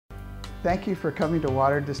Thank you for coming to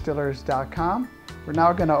waterdistillers.com. We're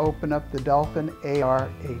now going to open up the Dolfyn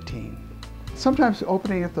AR18. Sometimes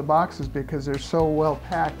opening up the boxes, because they're so well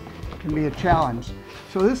packed, can be a challenge.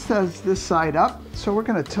 So this says this side up, so we're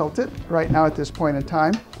going to tilt it right now at this point in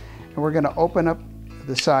time, and we're going to open up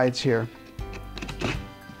the sides here.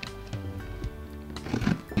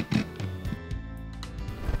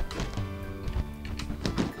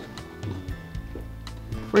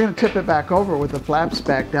 We're going to tip it back over with the flaps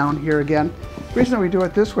back down here again. The reason we do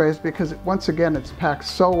it this way is because, once again, it's packed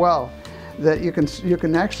so well that you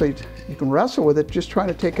can wrestle with it just trying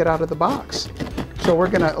to take it out of the box. So we're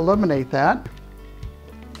going to eliminate that.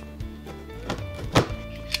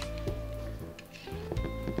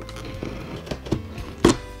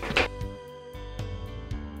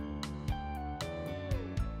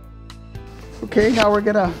 Okay, now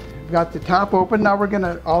got the top open. Now we're going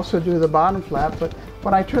to also do the bottom flap, but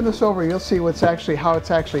when I turn this over, you'll see how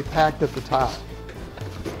it's actually packed at the top.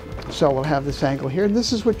 So we'll have this angle here, and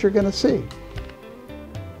this is what you're going to see.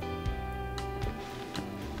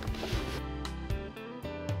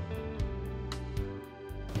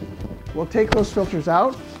 We'll take those filters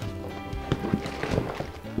out.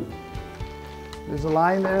 There's a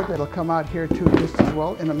line there that'll come out here too just as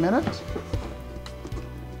well in a minute.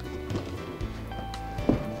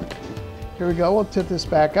 Here we go, we'll tip this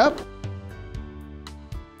back up.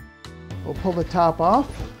 We'll pull the top off.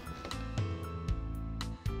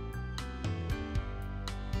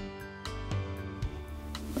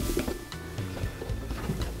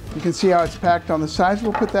 You can see how it's packed on the sides.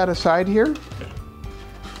 We'll put that aside here.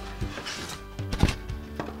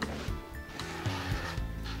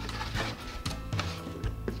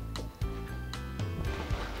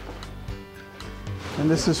 And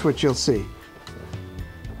this is what you'll see.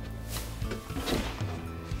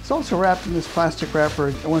 It's also wrapped in this plastic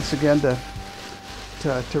wrapper, once again, to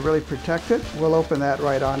really protect it. We'll open that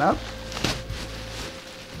right on up.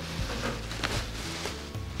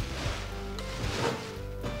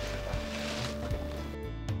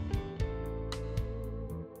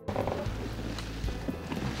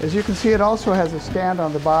 As you can see, it also has a stand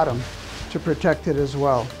on the bottom to protect it as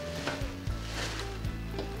well.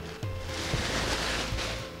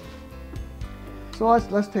 So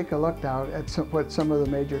let's take a look now at what some of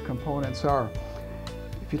the major components are.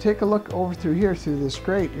 If you take a look over through here, through this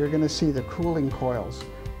grate, you're going to see the cooling coils.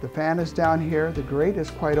 The fan is down here. The grate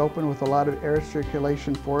is quite open with a lot of air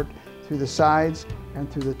circulation for it through the sides and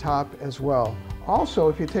through the top as well. Also,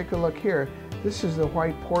 if you take a look here, this is the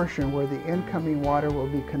white portion where the incoming water will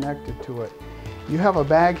be connected to it. You have a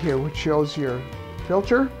bag here which shows your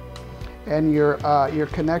filter and your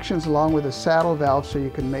connections, along with a saddle valve, so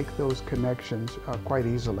you can make those connections quite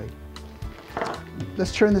easily.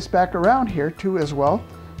 Let's turn this back around here too as well,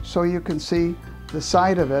 so you can see the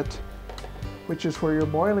side of it, which is where your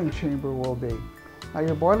boiling chamber will be. Now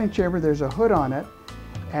your boiling chamber, there's a hood on it,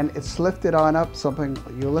 and it's lifted on up something.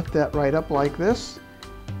 You lift that right up like this,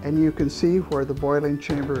 and you can see where the boiling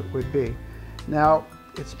chamber would be. Now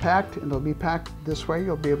it's packed, and it'll be packed this way.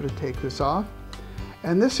 You'll be able to take this off.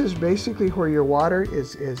 And this is basically where your water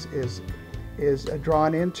is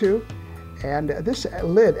drawn into, and this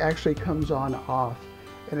lid actually comes on off.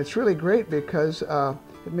 And it's really great because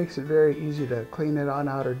it makes it very easy to clean it on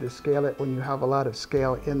out or to scale it when you have a lot of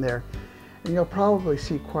scale in there. And you'll probably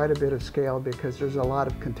see quite a bit of scale because there's a lot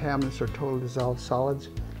of contaminants or total dissolved solids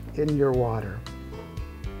in your water.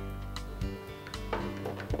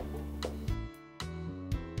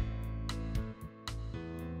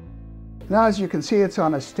 Now, as you can see, it's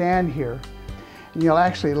on a stand here, and you'll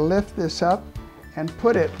actually lift this up and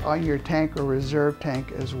put it on your tank or reserve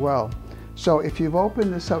tank as well. So if you've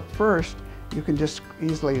opened this up first, you can just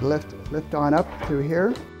easily lift on up through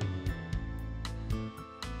here.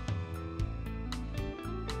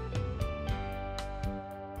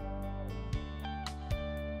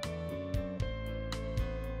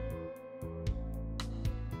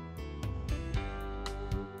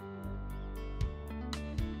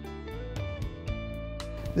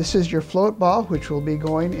 This is your float ball, which will be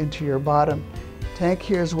going into your bottom tank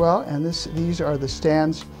here as well, and these are the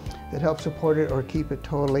stands that help support it or keep it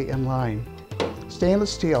totally in line.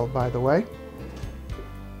 Stainless steel, by the way.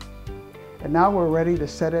 And now we're ready to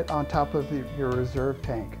set it on top of your reserve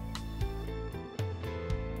tank.